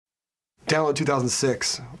Download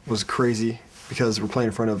 2006 was crazy because we're playing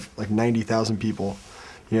in front of like 90,000 people,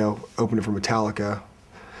 you know, opening for Metallica,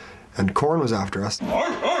 and Korn was after us. What's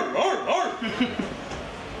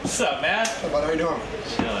up, man? Hey, bud, how you doing?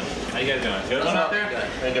 Chilling. How you guys doing? Good one out there?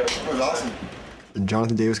 It was awesome. And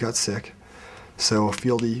Jonathan Davis got sick, so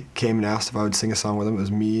Fieldy came and asked if I would sing a song with him. It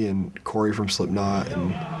was me and Corey from Slipknot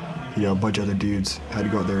and, you know, a bunch of other dudes had to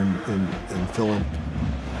go out there and fill in.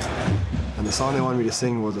 And the song they wanted me to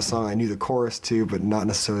sing was a song I knew the chorus to, but not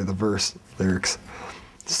necessarily the verse lyrics.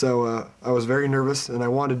 So I was very nervous, and I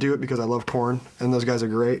wanted to do it because I love Korn, and those guys are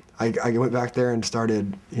great. I went back there and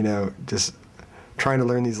started, you know, just trying to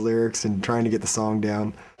learn these lyrics and trying to get the song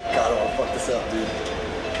down. God, I want to fuck this up, dude.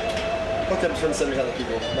 Fuck up in front of 70,000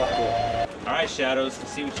 people. Not cool. All right, Shadows,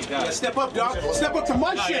 let's see what you got. Yeah, step up, dog. Step up to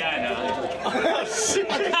my shit. Yeah, I know.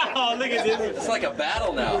 Oh, look at this. It's like a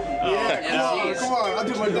battle now. Yeah, come on. I'll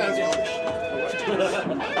do my dance.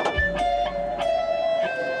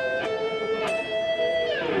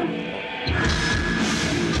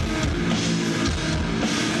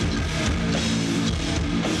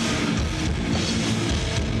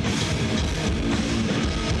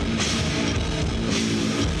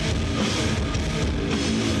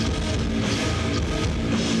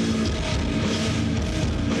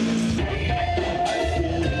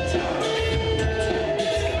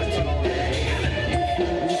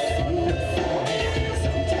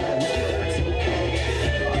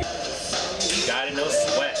 No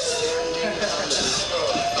sweat.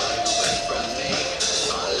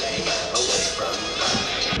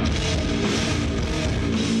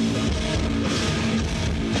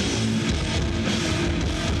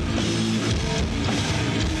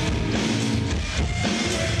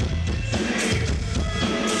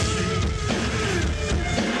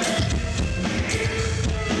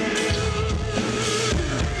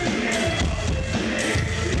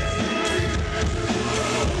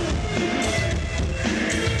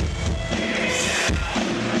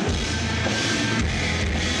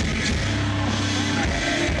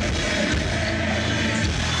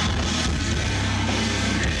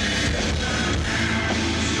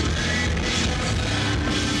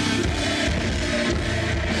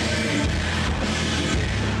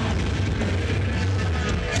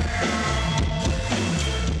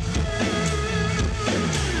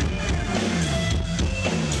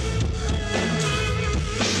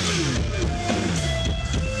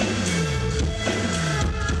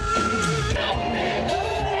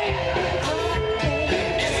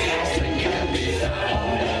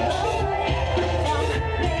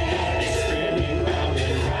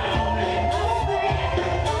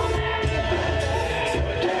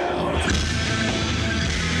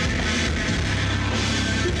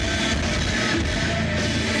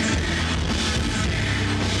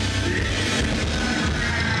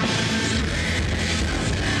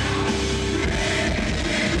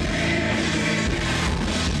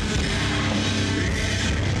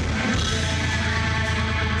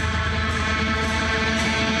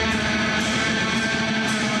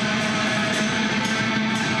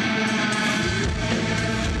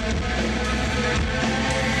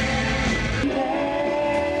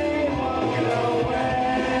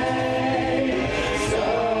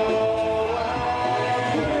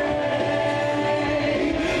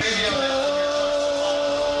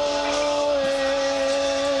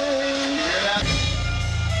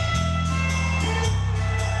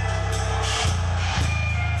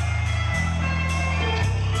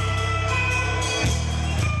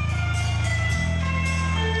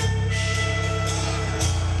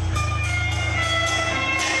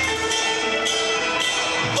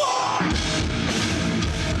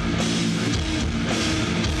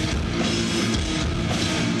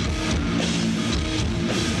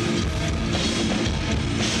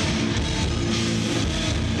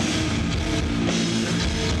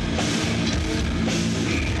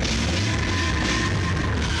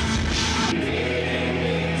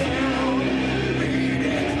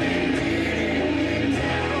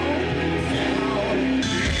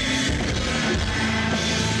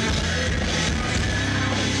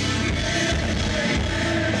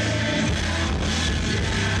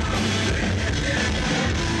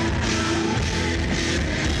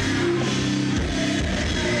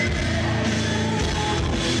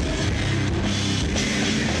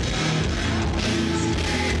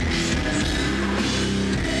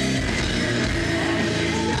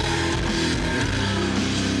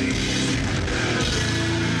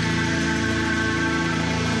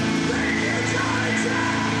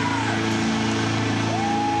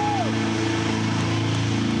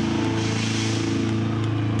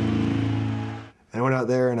 I went out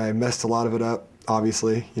there and I messed a lot of it up,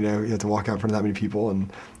 obviously. You know, you have to walk out in front of that many people, and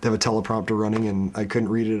they have a teleprompter running, and I couldn't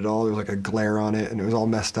read it at all. There was like a glare on it, and it was all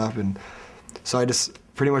messed up. And so I just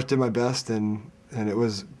pretty much did my best, and it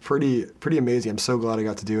was pretty amazing. I'm so glad I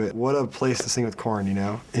got to do it. What a place to sing with Korn, you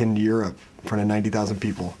know, in Europe in front of 90,000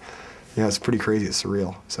 people. Yeah, it's pretty crazy. It's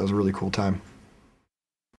surreal. So it was a really cool time.